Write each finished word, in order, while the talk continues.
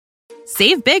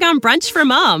Save big on brunch for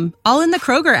mom, all in the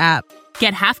Kroger app.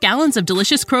 Get half gallons of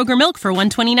delicious Kroger milk for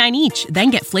 $1.29 each.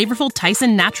 Then get flavorful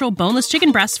Tyson natural boneless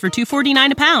chicken breasts for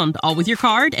 $2.49 a pound, all with your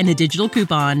card and a digital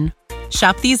coupon.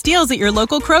 Shop these deals at your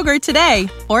local Kroger today,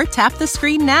 or tap the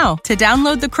screen now to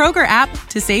download the Kroger app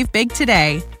to save big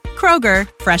today. Kroger,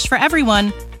 fresh for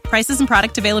everyone. Prices and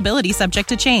product availability subject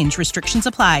to change. Restrictions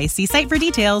apply. See site for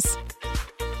details.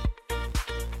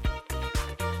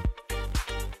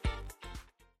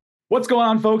 What's going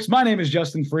on, folks? My name is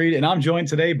Justin Freed, and I'm joined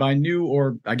today by new,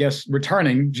 or I guess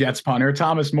returning, Jets punter,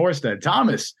 Thomas Morstead.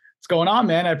 Thomas, what's going on,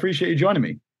 man? I appreciate you joining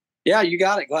me. Yeah, you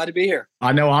got it. Glad to be here.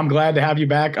 I know I'm glad to have you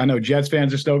back. I know Jets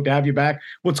fans are stoked to have you back.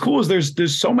 What's cool is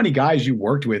there's so many guys you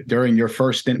worked with during your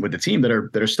first stint with the team that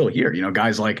are still here. You know,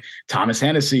 guys like Thomas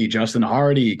Hennessy, Justin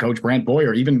Hardy, Coach Brant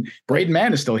Boyer, even Braden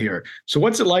Mann is still here. So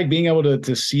what's it like being able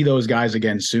to see those guys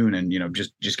again soon and, you know,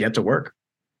 just get to work?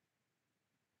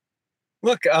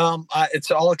 Look,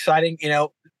 it's all exciting. You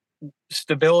know,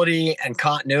 stability and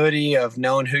continuity of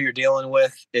knowing who you're dealing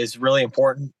with is really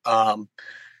important.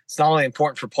 It's not only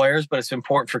important for players, but it's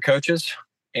important for coaches.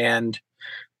 And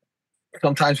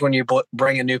sometimes when you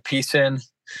bring a new piece in,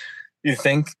 you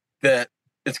think that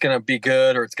it's going to be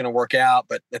good or it's going to work out.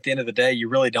 But at the end of the day, you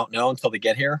really don't know until they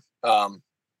get here. The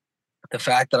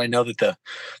fact that I know that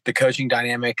the coaching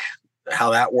dynamic, how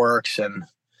that works, and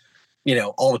you know,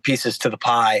 all the pieces to the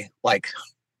pie, like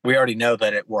we already know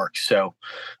that it works. So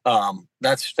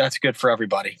that's good for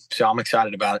everybody. So I'm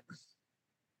excited about it.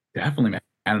 Definitely, man.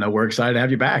 I don't know. We're excited to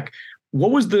have you back. What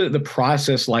was the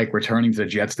process like returning to the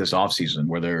Jets this offseason?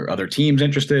 Were there other teams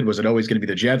interested? Was it always going to be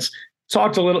the Jets?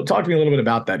 Talk to me a little bit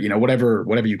about that. You know, whatever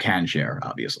you can share,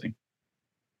 obviously.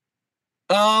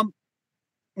 No,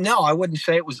 I wouldn't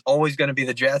say it was always going to be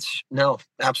the Jets. No,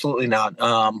 absolutely not.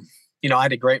 You know, I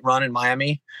had a great run in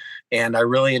Miami, and I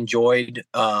really enjoyed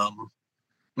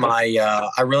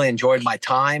my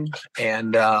time.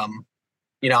 And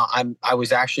you know, I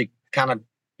was actually kind of,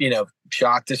 you know,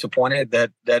 shocked, disappointed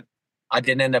that I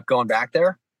didn't end up going back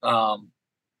there.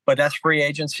 But that's free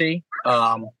agency.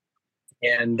 And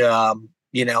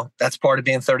you know, that's part of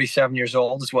being 37 years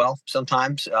old as well.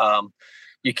 Sometimes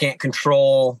you can't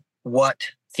control what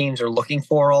teams are looking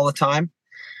for all the time.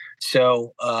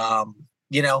 So,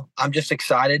 you know, I'm just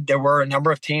excited. There were a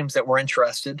number of teams that were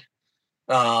interested.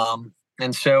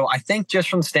 And so I think just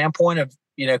from the standpoint of,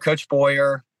 you know, Coach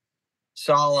Boyer,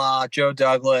 Salah, Joe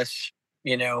Douglas,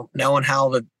 you know, knowing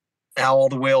how all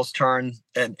the wheels turn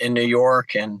in New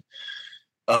York, and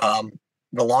the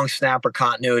long snapper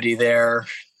continuity there,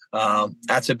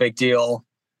 that's a big deal.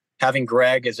 Having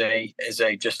Greg as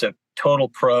just a total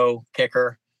pro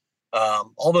kicker,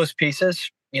 all those pieces,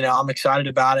 you know, I'm excited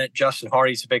about it. Justin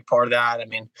Hardy's a big part of that. I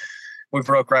mean, we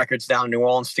broke records down in New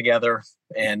Orleans together,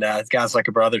 and the guy's like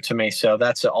a brother to me. So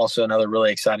that's also another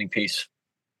really exciting piece.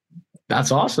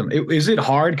 That's awesome. Is it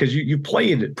hard? Because you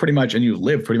played pretty much and you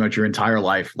lived pretty much your entire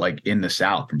life like in the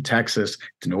South, from Texas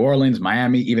to New Orleans,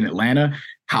 Miami, even Atlanta.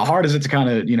 How hard is it to kind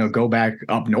of, you know, go back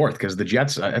up north? Because the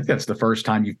Jets, I think that's the first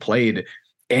time you've played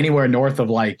anywhere north of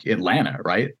like Atlanta,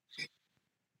 right?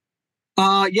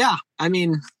 Yeah. I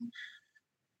mean,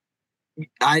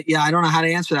 I don't know how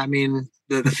to answer that. I mean,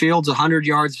 the field's 100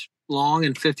 yards long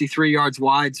and 53 yards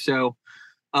wide. So,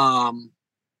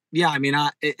 yeah, I mean,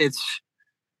 it's,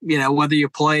 you know, whether you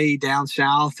play down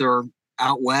south or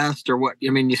out west or what, I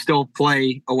mean, you still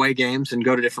play away games and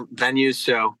go to different venues.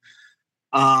 So,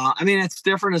 I mean, it's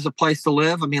different as a place to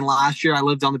live. I mean, last year I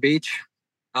lived on the beach.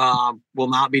 Will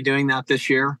not be doing that this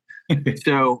year.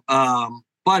 So,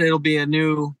 but it'll be a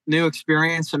new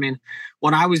experience. I mean,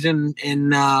 when I was in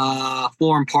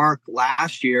Florham Park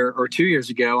last year or 2 years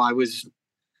ago, I was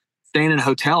staying in a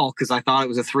hotel because I thought it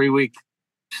was a 3-week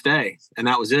stay, and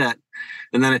that was it.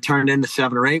 And then it turned into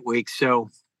 7 or 8 weeks. So,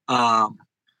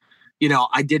 you know,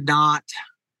 I did not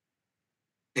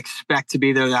expect to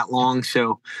be there that long.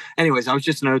 So anyways, I was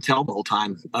just in a hotel the whole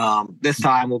time. This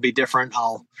time will be different.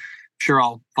 I'll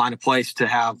find a place to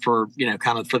have for, you know,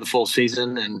 kind of for the full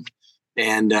season,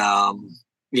 and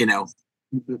you know,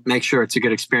 make sure it's a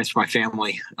good experience for my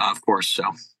family, of course. So.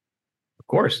 Of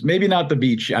course, maybe not the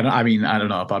beach. I don't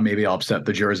know if maybe I'll upset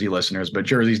the Jersey listeners, but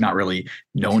Jersey's not really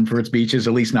known for its beaches,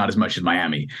 at least not as much as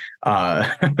Miami.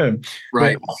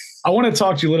 Right. I want to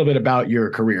talk to you a little bit about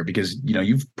your career because, you know,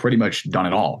 you've pretty much done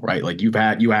it all, right? Like you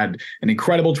had an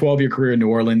incredible 12-year career in New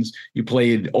Orleans. You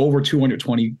played over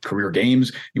 220 career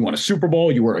games. You won a Super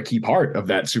Bowl. You were a key part of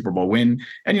that Super Bowl win.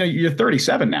 And, you know, you're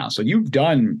 37 now. So you've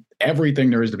done everything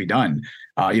there is to be done.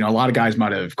 You know, a lot of guys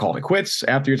might have called it quits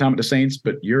after your time at the Saints,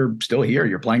 but you're still here.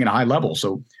 You're playing at a high level.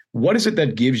 So what is it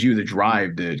that gives you the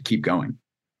drive to keep going?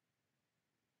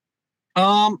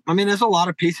 I mean, there's a lot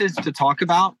of pieces to talk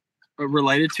about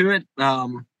related to it. I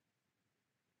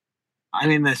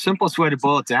mean, the simplest way to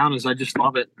boil it down is I just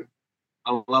love it.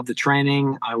 I love the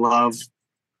training. I love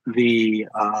the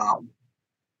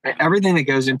everything that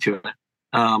goes into it.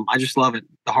 I just love it.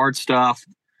 The hard stuff,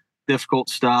 difficult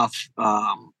stuff,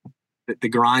 the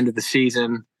grind of the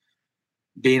season,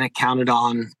 being counted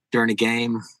on during a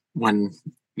game when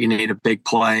you need a big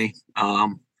play,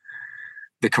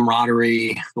 the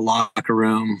camaraderie, the locker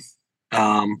room.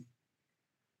 Yeah,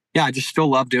 I just still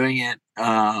love doing it.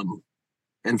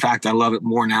 In fact, I love it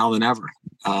more now than ever.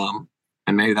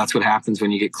 And maybe that's what happens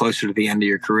when you get closer to the end of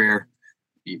your career.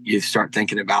 You start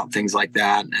thinking about things like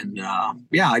that. And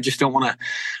I just I don't want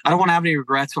to have any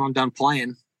regrets when I'm done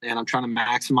playing, and I'm trying to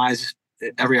maximize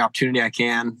every opportunity I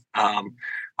can.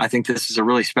 I think this is a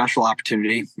really special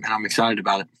opportunity, and I'm excited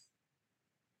about it.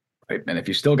 Right. And if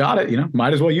you still got it,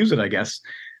 might as well use it, I guess.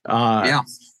 Yeah.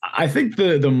 I think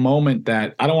the moment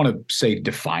that, I don't want to say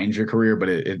defines your career, but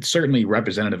it's certainly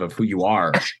representative of who you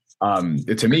are.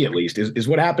 To me at least, is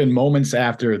what happened moments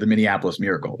after the Minneapolis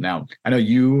Miracle. Now, I know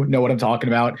you know what I'm talking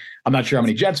about. I'm not sure how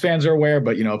many Jets fans are aware,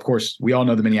 but of course, we all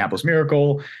know the Minneapolis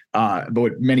Miracle. But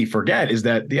what many forget is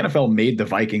that the NFL made the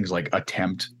Vikings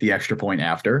attempt the extra point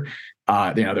after.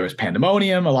 There was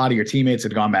pandemonium. A lot of your teammates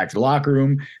had gone back to the locker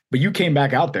room, but you came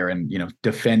back out there and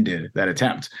defended that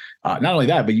attempt. Not only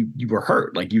that, but you were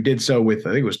hurt. You did so with, I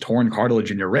think it was torn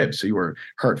cartilage in your ribs. So you were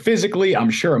hurt physically,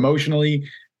 I'm sure emotionally.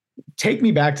 Take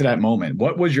me back to that moment.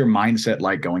 What was your mindset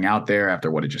like going out there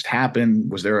after what had just happened?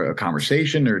 Was there a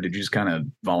conversation, or did you just kind of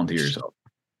volunteer yourself?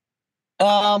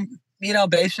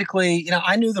 Basically,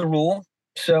 I knew the rule.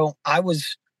 So I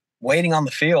was waiting on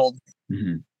the field.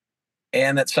 Mm-hmm.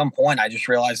 And at some point I just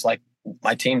realized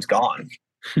my team's gone.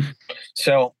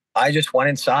 So I just went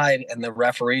inside, and the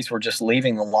referees were just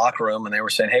leaving the locker room, and they were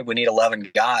saying, "Hey, we need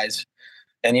 11 guys."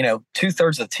 And,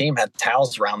 2/3 of the team had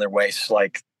towels around their waists.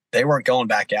 They weren't going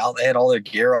back out. They had all their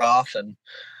gear off, and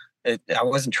I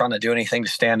wasn't trying to do anything to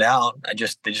stand out. They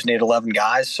just needed 11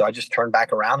 guys. So I just turned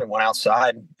back around and went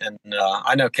outside. And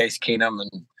I know Case Keenum,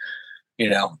 and,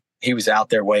 he was out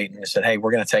there waiting and said, "Hey,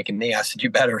 we're going to take a knee." I said, "You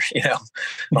better,"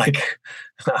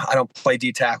 I don't play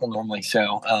D tackle normally.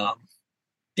 So,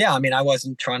 I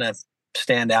wasn't trying to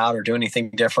stand out or do anything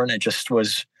different. It just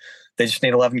was, they just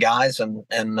need 11 guys, and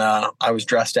I was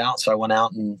dressed out. So I went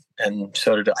out, and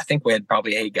so did, I think we had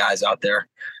probably 8 guys out there.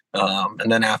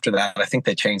 And then after that, I think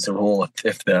they changed the rule.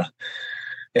 If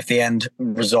the end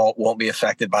result won't be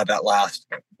affected by that last,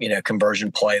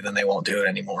 conversion play, then they won't do it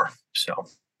anymore. So,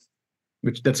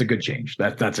 that's a good change.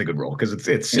 That's a good rule, because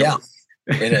it's silly. Yeah,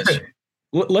 it is.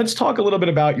 Let's talk a little bit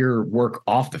about your work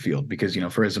off the field, because,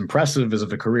 for as impressive as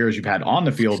of a career as you've had on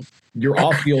the field, your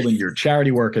off field and your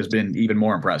charity work has been even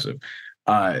more impressive.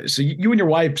 So you and your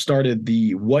wife started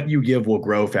the What You Give Will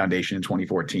Grow Foundation in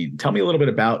 2014. Tell me a little bit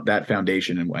about that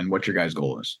foundation and what your guys'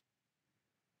 goal is.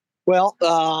 Well,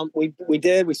 we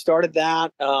did. We started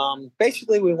that.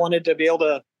 Basically, we wanted to be able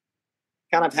to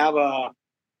kind of have a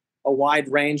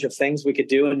wide range of things we could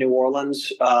do in New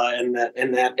Orleans, in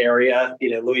that area,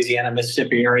 Louisiana,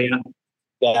 Mississippi area,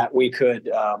 that we could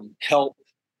help,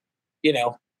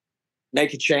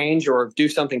 make a change or do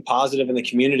something positive in the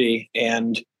community.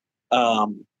 And, the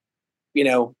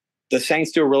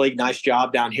Saints do a really nice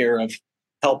job down here of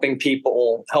helping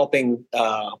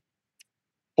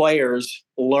players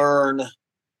learn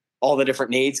all the different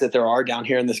needs that there are down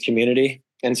here in this community.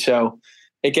 And so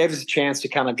it gave us a chance to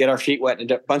kind of get our feet wet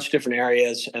in a bunch of different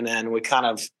areas. And then we kind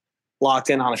of locked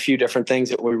in on a few different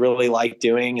things that we really liked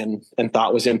doing and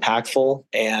thought was impactful.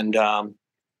 And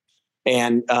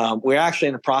we're actually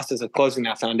in the process of closing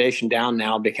that foundation down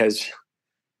now, because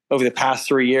over the past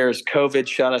 3 years, COVID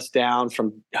shut us down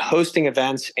from hosting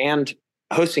events and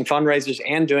hosting fundraisers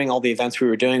and doing all the events we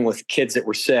were doing with kids that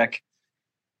were sick.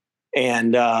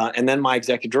 And then my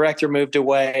executive director moved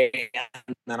away,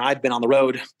 and then I've been on the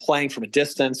road playing from a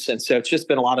distance. And so it's just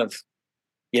been a lot of,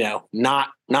 not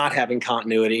having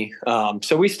continuity.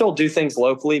 So we still do things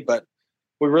locally, but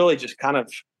we really just kind of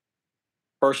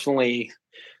personally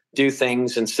do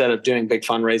things instead of doing big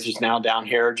fundraisers now down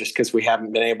here, just because we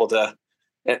haven't been able to.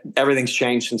 Everything's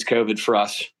changed since COVID for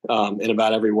us, in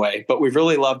about every way, but we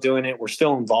really love doing it. We're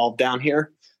still involved down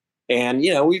here, and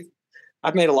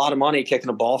I've made a lot of money kicking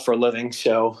a ball for a living.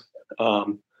 So, I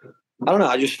don't know.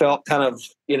 I just felt kind of,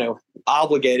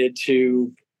 obligated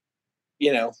to,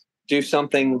 do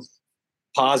something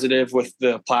positive with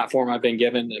the platform I've been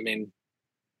given. I mean,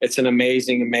 it's an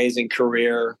amazing, amazing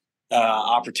career,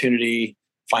 opportunity,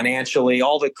 financially,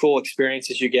 all the cool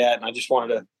experiences you get. And I just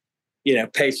wanted to,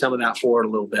 pay some of that forward a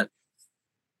little bit.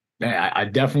 I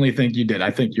definitely think you did.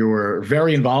 I think you were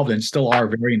very involved and still are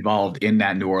very involved in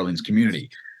that New Orleans community.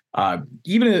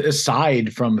 Even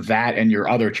aside from that and your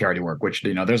other charity work, which,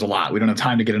 there's a lot. We don't have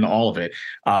time to get into all of it.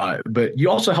 But you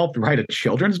also helped write a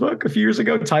children's book a few years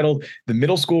ago titled The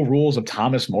Middle School Rules of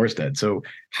Thomas Morstead. So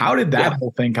how did that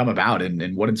whole thing come about,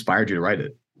 and what inspired you to write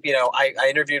it? I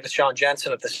interviewed with Sean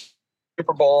Jensen at the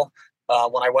Super Bowl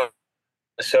when I went to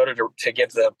Minnesota to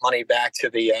give the money back to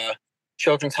the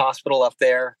children's hospital up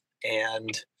there.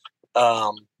 And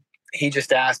he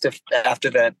just asked if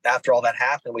after all that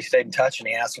happened, we stayed in touch, and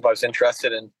he asked if I was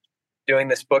interested in doing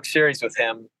this book series with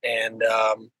him. And,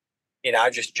 I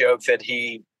just joked that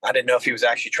I didn't know if he was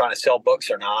actually trying to sell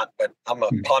books or not, but I'm a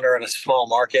punter in a small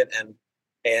market.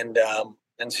 And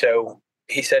so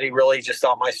he said he really just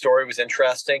thought my story was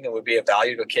interesting and would be of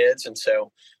value to kids. And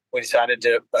so we decided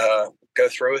to go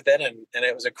through with it, and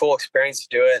it was a cool experience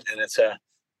to do it. And it's a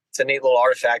neat little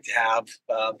artifact to have.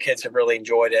 Kids have really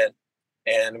enjoyed it.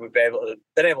 And we've been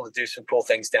able to do some cool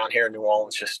things down here in New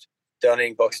Orleans, just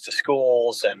donating books to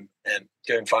schools and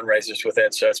doing fundraisers with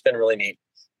it. So it's been really neat.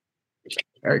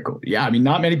 Very cool. Yeah. I mean,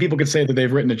 not many people could say that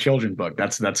they've written a children's book.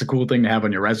 That's a cool thing to have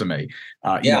on your resume.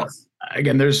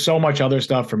 Again, there's so much other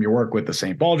stuff from your work with the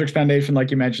St. Baldrick's Foundation, like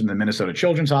you mentioned, the Minnesota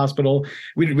Children's Hospital.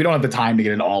 We don't have the time to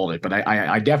get into all of it, but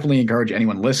I definitely encourage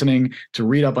anyone listening to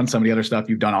read up on some of the other stuff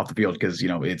you've done off the field, because,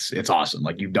 it's awesome.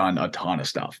 Like, you've done a ton of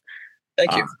stuff.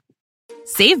 Thank you.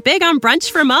 Save big on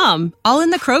brunch for mom, all in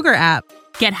the Kroger app.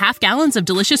 Get half gallons of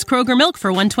delicious Kroger milk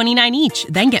for $1.29 each.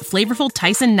 Then get flavorful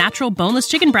Tyson natural boneless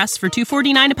chicken breasts for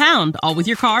 $2.49 a pound, all with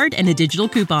your card and a digital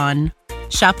coupon.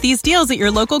 Shop these deals at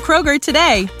your local Kroger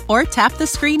today, or tap the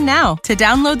screen now to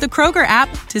download the Kroger app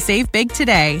to save big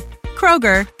today.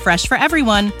 Kroger, fresh for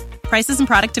everyone. Prices and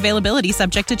product availability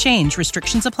subject to change.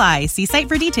 Restrictions apply. See site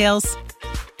for details.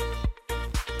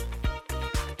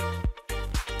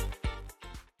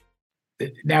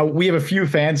 Now, we have a few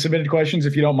fan-submitted questions,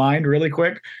 if you don't mind, really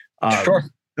quick. Sure.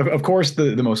 Of course,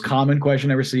 the most common question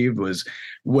I received was,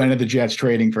 when are the Jets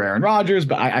trading for Aaron Rodgers?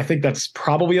 But I think that's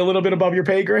probably a little bit above your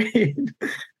pay grade.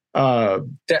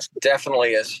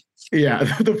 Definitely is. Yeah.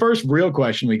 The first real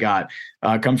question we got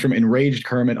comes from Enraged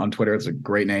Kermit on Twitter. It's a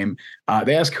great name.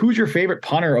 They ask, who's your favorite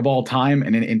punter of all time?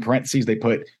 And in parentheses, they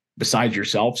put, besides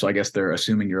yourself. So I guess they're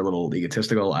assuming you're a little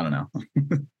egotistical. I don't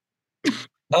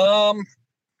know.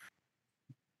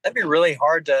 That'd be really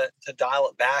hard to dial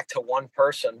it back to one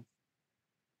person.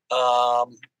 I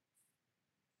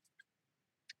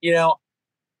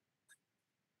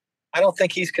don't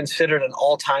think he's considered an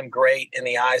all-time great in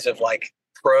the eyes of like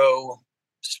pro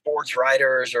sports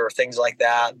writers or things like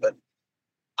that. But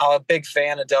I'm a big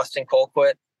fan of Dustin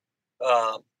Colquitt.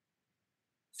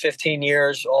 15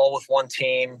 years, all with one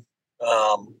team.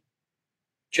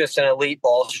 Just an elite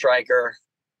ball striker.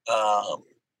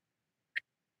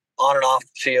 On and off the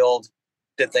field,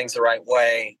 did things the right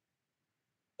way.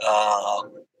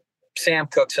 Sam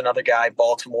Cook's another guy,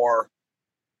 Baltimore,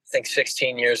 I think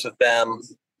 16 years with them.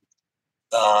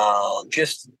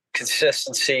 Just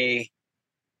consistency,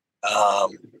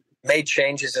 made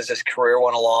changes as his career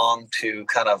went along to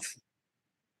kind of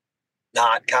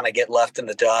not get left in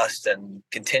the dust, and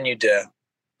continued to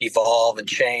evolve and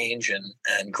change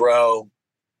and grow.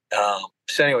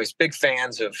 So anyways, big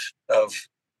fans of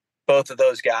both of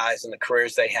those guys and the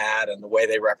careers they had and the way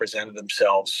they represented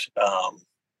themselves.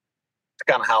 It's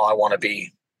kind of how I want to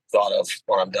be thought of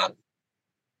when I'm done.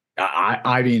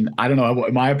 I mean, I don't know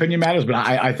what my opinion matters, but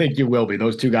I think you will be.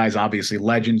 Those two guys, obviously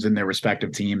legends in their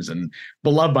respective teams and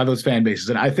beloved by those fan bases.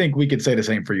 And I think we could say the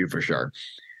same for you for sure.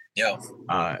 Yeah.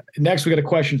 Next, we got a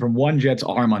question from One Jets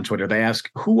Arm on Twitter. They ask,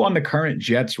 who on the current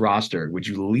Jets roster would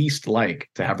you least like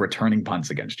to have returning punts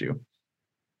against you?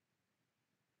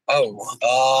 I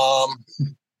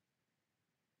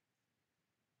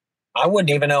wouldn't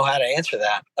even know how to answer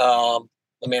that. I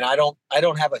mean, I don't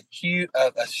have a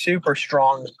super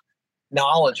strong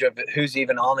knowledge of who's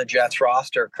even on the Jets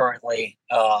roster currently.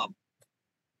 And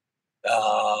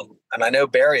I know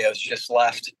Berrios just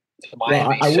left to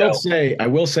Miami. Well, I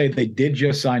will say they did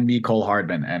just sign Mecole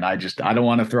Hardman, and I don't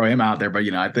want to throw him out there, but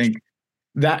I think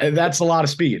that's a lot of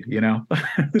speed,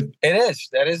 It is.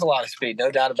 That is a lot of speed,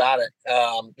 no doubt about it.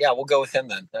 Yeah, we'll go with him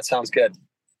then. That sounds good.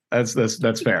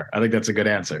 That's fair. I think that's a good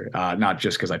answer. Not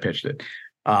just because I pitched it.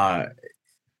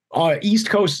 East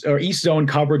Coast or East Zone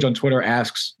coverage on Twitter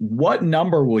asks, what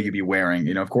number will you be wearing?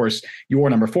 Of course, you wore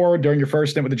number 4 during your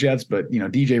first stint with the Jets, but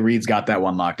DJ Reed's got that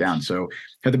one locked down. So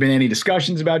have there been any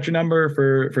discussions about your number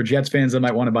for Jets fans that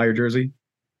might want to buy your jersey?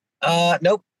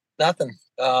 Nope, nothing.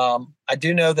 I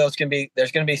do know there's going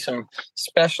to be some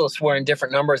specialists wearing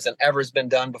different numbers than ever's been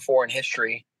done before in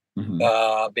history.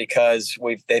 because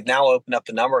they've now opened up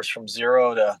the numbers from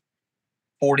 0 to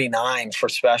 49 for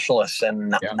specialists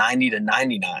and 90 to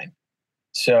 99.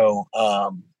 So,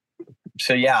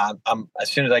 yeah, I'm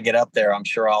as soon as I get up there, I'm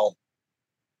sure I'll,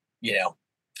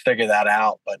 figure that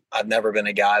out. But I've never been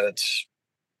a guy that's,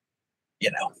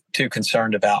 too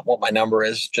concerned about what my number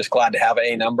is. Just glad to have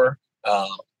a number.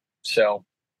 So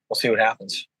we'll see what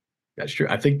happens. That's true.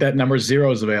 I think that number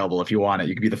 0 is available if you want it.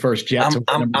 You could be the first Jet.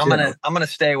 I'm gonna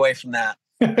stay away from that.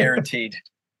 Guaranteed.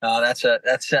 That's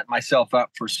setting myself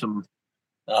up for some,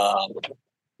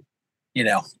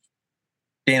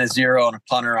 being a 0 and a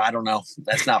punter. I don't know.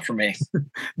 That's not for me.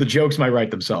 The jokes might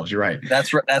write themselves. You're right.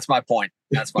 That's my point.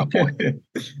 Last one for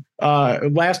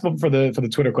the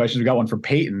Twitter questions. We got one from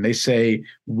Peyton. They say,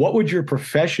 what would your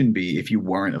profession be if you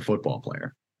weren't a football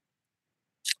player?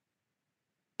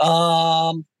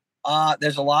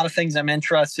 There's a lot of things I'm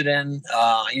interested in.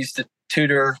 I used to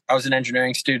tutor. I was an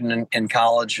engineering student in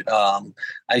college. I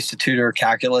used to tutor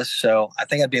calculus. So I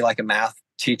think I'd be like a math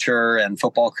teacher and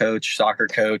football coach, soccer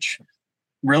coach,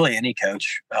 really any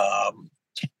coach.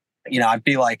 I'd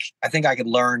be like, I think I could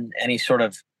learn any sort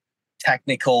of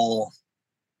technical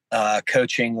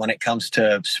coaching when it comes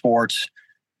to sports,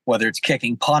 whether it's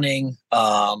kicking, punting,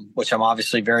 which I'm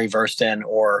obviously very versed in,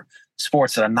 or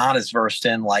sports that I'm not as versed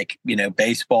in, like,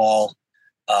 baseball,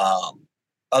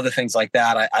 other things like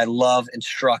that. I love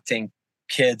instructing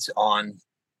kids on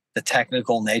the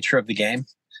technical nature of the game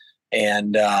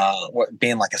and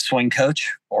being like a swing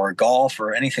coach or golf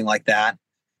or anything like that.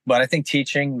 But I think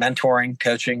teaching, mentoring,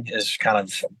 coaching is kind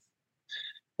of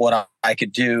what I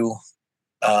could do.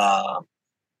 And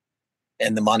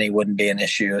the money wouldn't be an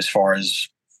issue as far as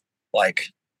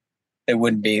it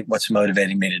wouldn't be what's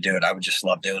motivating me to do it. I would just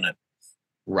love doing it.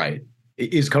 Right.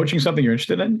 Is coaching something you're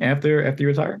interested in after you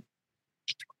retire?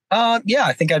 Yeah,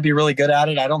 I think I'd be really good at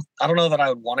it. I don't know that I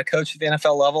would want to coach at the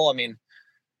NFL level. I mean,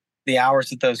 the hours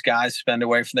that those guys spend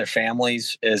away from their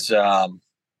families is,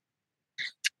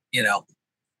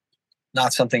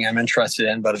 not something I'm interested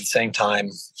in. But at the same time,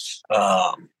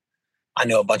 I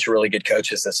know a bunch of really good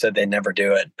coaches that said they never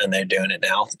do it, and they're doing it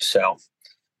now. So,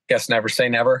 guess never say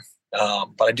never.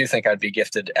 But I do think I'd be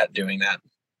gifted at doing that.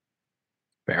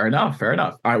 Fair enough.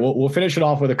 All right, we'll finish it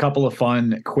off with a couple of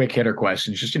fun, quick hitter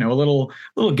questions. Just a little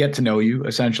get to know you,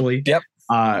 essentially. Yep.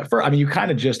 You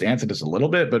kind of just answered this a little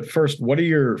bit, but first, what are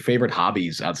your favorite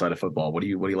hobbies outside of football? What do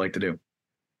you like to do?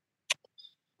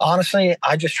 Honestly,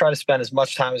 I just try to spend as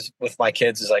much time with my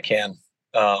kids as I can.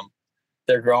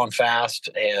 They're growing fast,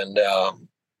 and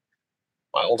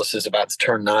my oldest is about to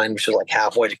turn 9, which is like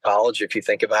halfway to college, if you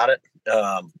think about it.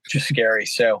 Just scary.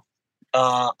 So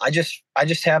I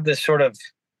just have this sort of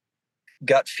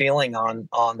gut feeling on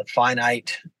the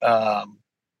finite,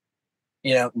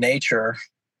 nature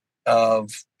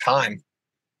of time.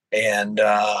 And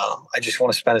I just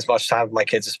want to spend as much time with my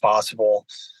kids as possible.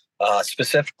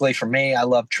 Specifically for me, I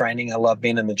love training. I love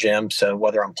being in the gym. So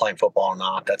whether I'm playing football or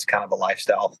not, that's kind of a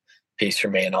lifestyle piece for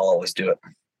me, and I'll always do it.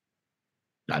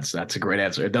 That's a great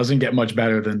answer. It doesn't get much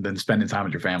better than spending time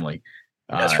with your family.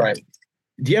 That's right.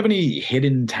 Do you have any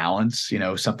hidden talents,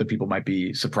 something people might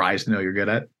be surprised to know you're good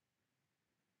at?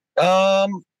 I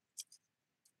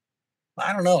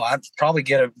don't know. I'd probably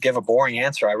give a boring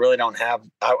answer. I really don't have,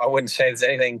 I wouldn't say there's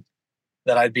anything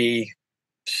that I'd be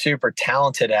super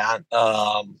talented at.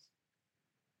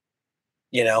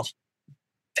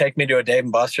 Take me to a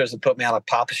Dave & Buster's and put me on a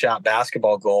pop-a-shot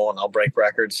basketball goal, and I'll break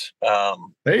records.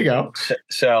 There you go.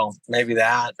 So maybe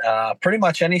that. Pretty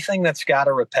much anything that's got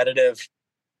a repetitive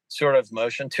sort of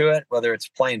motion to it, whether it's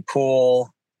playing pool,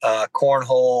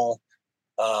 cornhole,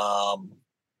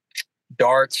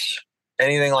 darts,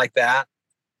 anything like that,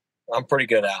 I'm pretty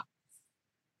good at.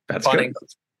 That's funny. Good.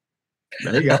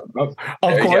 There you go.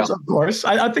 Of course.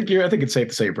 I think it's safe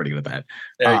to say you're pretty good at that.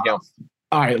 There you go.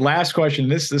 All right, last question.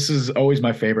 This is always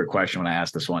my favorite question when I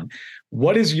ask this one.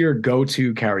 What is your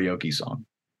go-to karaoke song?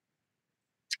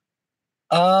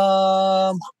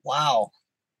 Wow.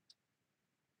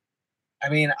 I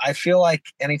mean, I feel like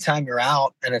anytime you're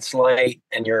out and it's late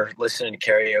and you're listening to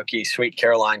karaoke, Sweet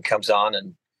Caroline comes on,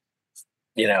 and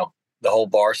the whole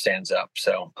bar stands up.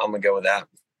 So I'm gonna go with that.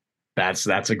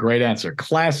 That's a great answer.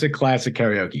 Classic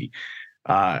karaoke.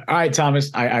 All right,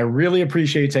 Thomas, I really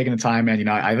appreciate you taking the time, man.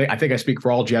 I think I speak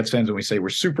for all Jets fans when we say we're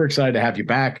super excited to have you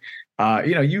back.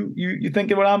 You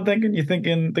thinking what I'm thinking? You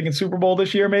thinking Super Bowl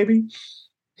this year, maybe?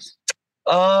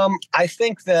 I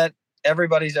think that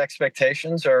everybody's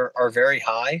expectations are very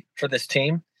high for this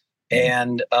team.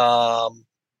 And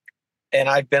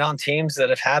I've been on teams that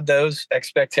have had those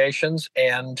expectations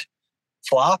and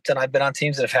flopped, and I've been on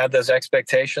teams that have had those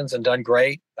expectations and done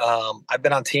great. I've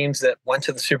been on teams that went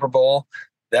to the Super Bowl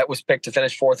that was picked to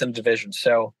finish fourth in the division.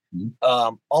 So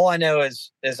all I know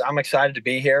is I'm excited to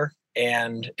be here.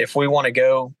 And if we want to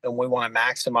go and we want to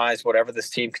maximize whatever this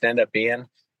team can end up being,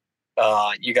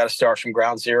 you got to start from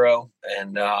ground zero,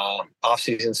 and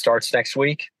offseason starts next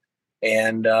week.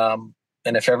 And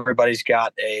if everybody's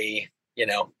got a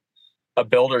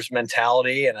builder's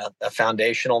mentality and a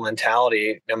foundational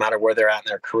mentality, no matter where they're at in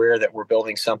their career, that we're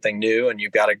building something new and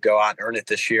you've got to go out and earn it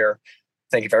this year. I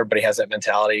think if everybody has that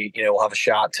mentality, we'll have a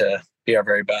shot to be our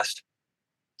very best.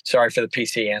 Sorry for the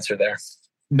PC answer there.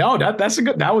 No, that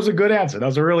was a good answer. That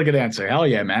was a really good answer. Hell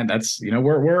yeah, man. That's,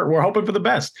 we're hoping for the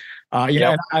best.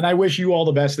 And I wish you all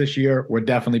the best this year. We're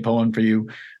definitely pulling for you.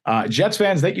 Jets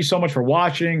fans, thank you so much for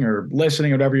watching or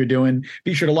listening, whatever you're doing.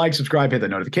 Be sure to like, subscribe, hit the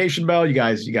notification bell. You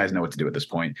guys know what to do at this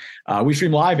point. We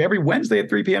stream live every Wednesday at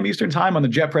 3 p.m. Eastern time on the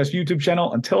Jet Press YouTube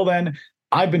channel. Until then,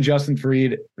 I've been Justin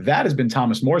Freed. That has been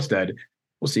Thomas Morstead.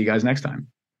 We'll see you guys next time.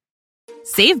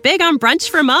 Save big on brunch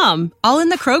for mom, all in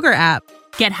the Kroger app.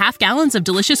 Get half gallons of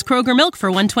delicious Kroger milk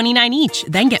for $1.29 each.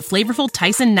 Then get flavorful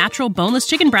Tyson natural boneless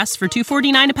chicken breasts for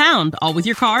 $2.49 a pound, all with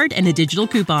your card and a digital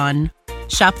coupon.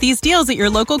 Shop these deals at your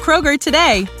local Kroger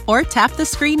today, or tap the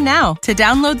screen now to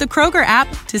download the Kroger app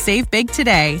to save big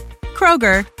today.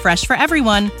 Kroger, fresh for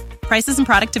everyone. Prices and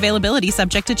product availability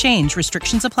subject to change.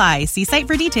 Restrictions apply. See site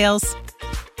for details.